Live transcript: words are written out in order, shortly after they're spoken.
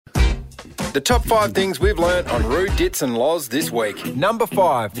The top 5 things we've learnt on Roo, Dits and Loz this week. Number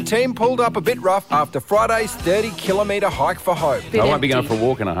 5. The team pulled up a bit rough after Friday's 30-kilometre hike for Hope. I won't be going for a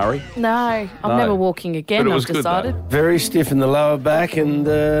walk in a hurry. No, I'm never walking again, But it was I've good, decided. Very stiff in the lower back, and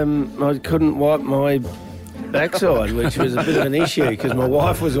I couldn't wipe my backside, which was a bit of an issue because my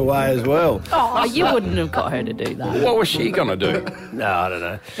wife was away as well. Oh, you wouldn't have got her to do that. What was she going to do? No, I don't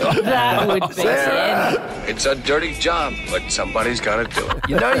know. That would be Zen. It's a dirty job, but somebody's got to do it.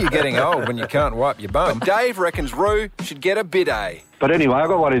 You know you're getting old when you can't wipe your bum. But Dave reckons Roo should get a bidet. But anyway, I've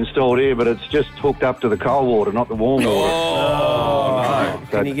got one installed here, but it's just hooked up to the cold water, not the warm water. Oh, no.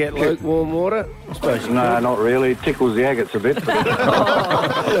 Can you get lukewarm water? I suppose you No, can. not really. It tickles the agates a bit. Good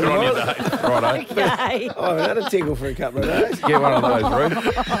on you, Dave. Righto. Okay. I haven't had a tickle for a couple of days. Get one of those, Roo.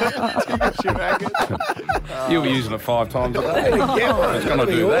 You'll be using it 5 times a day. Get one. It's going to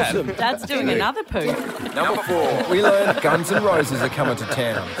do Awesome. that. Dad's doing another poo. Number 4. We learned Guns N' Roses are coming to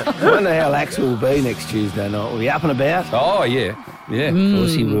town. I wonder how Lax will be next Tuesday night. Will he up and about? Oh, yeah. Yeah. Of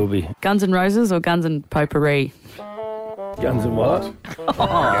course he will be. Guns N' Roses or Guns N' Potpourri? Guns and what?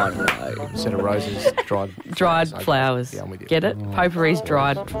 Instead of roses, Dried flowers. Yeah, I'm with you. Get it? Potpourri's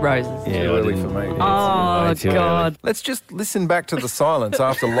dried roses. Yeah, Early for me. Oh, too God. Let's just listen back to the silence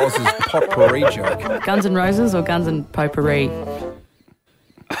after Loz's potpourri joke. Guns N' Roses or Guns N' Potpourri?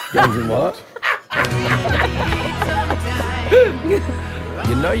 Guns and what?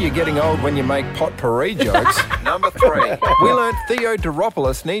 You know you're getting old when you make potpourri jokes. Number 3. We learnt Theo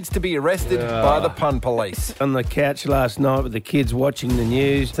Doropoulos needs to be arrested by the pun police. On the couch last night with the kids watching the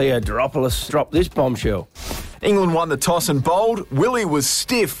news, Theo Doropoulos dropped this bombshell. England won the toss and bowled. Willie was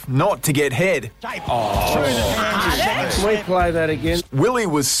stiff not to get head. Can we play that again? Willie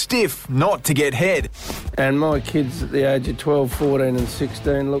was stiff not to get head. And my kids at the age of 12, 14 and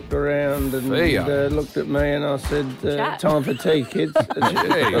 16 looked around and Theo. looked at me and I said, Chat. time for tea, kids. That's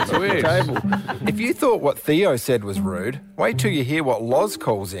at the weird. table. If you thought what Theo said was rude, wait till you hear what Loz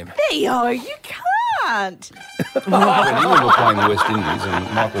calls him. Theo, you can't. When England were playing the West Indies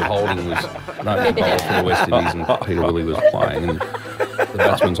and Michael Holding was no bowler for the West Indies and Peter Willie was playing and the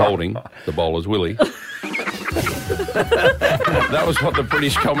batsman's Holding, the bowler's Willie. That was what the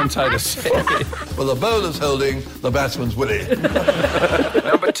British commentator said. Well, the bowler's holding, the batsman's Willie.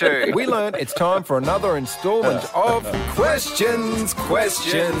 Number 2. We learnt it's time for another instalment of Questions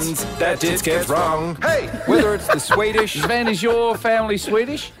that Dits gets wrong. Hey, whether it's the Swedish Sven, is your family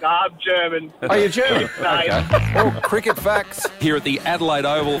Swedish? I'm German. Oh, you're German? Okay. or cricket facts, Here at the Adelaide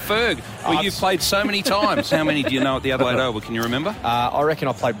Oval, Ferg, where you've played so many times. How many do you know at the Adelaide Oval? Can you remember? I reckon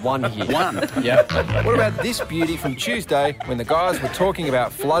I played one here. One. Yeah. what about this beauty from Tuesday when the guys were talking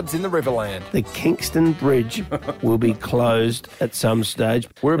about floods in the Riverland? The Kingston Bridge will be closed at some stage.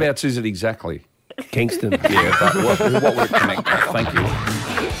 Whereabouts is it exactly? Kingston. Yeah, but what would it connect? Thank you.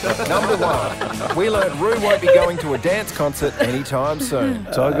 Number 1. We learnt Roo won't be going to a dance concert anytime soon.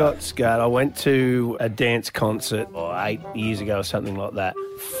 So I got scared. I went to a dance concert 8 years ago or something like that.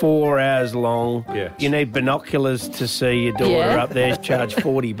 4 hours long. Yeah. You need binoculars to see your daughter Yeah. up there. Charge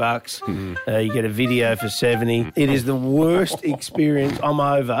 $40. You get a video for 70. It is the worst experience. I'm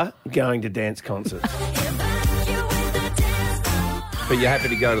over going to dance concerts. But you're happy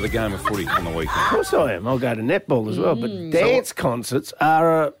to go to the game of footy on the weekend? Of course I am. I'll go to netball as well. But dance concerts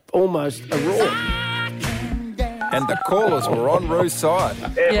are almost a rule. And the callers were on Roo's side.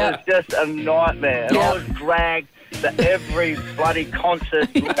 It Yeah. was just a nightmare. And Yeah. I was dragged to every bloody concert.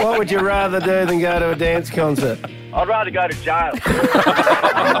 What would you rather do than go to a dance concert? I'd rather go to jail.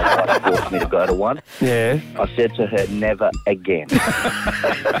 forced me to go to one. Yeah. I said to her, never again.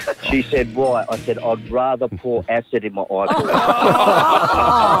 She said, why? I said, I'd rather pour acid in my eyeball.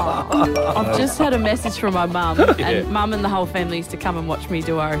 I've just had a message from my mum, and mum and the whole family used to come and watch me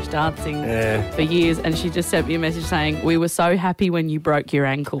do Irish dancing for years, and she just sent me a message saying, we were so happy when you broke your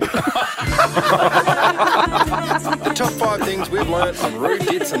ankle. The top 5 things we've learnt on Roo,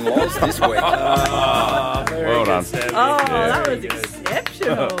 Dits and Loz this week. Well done. Oh, that was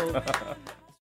exceptional.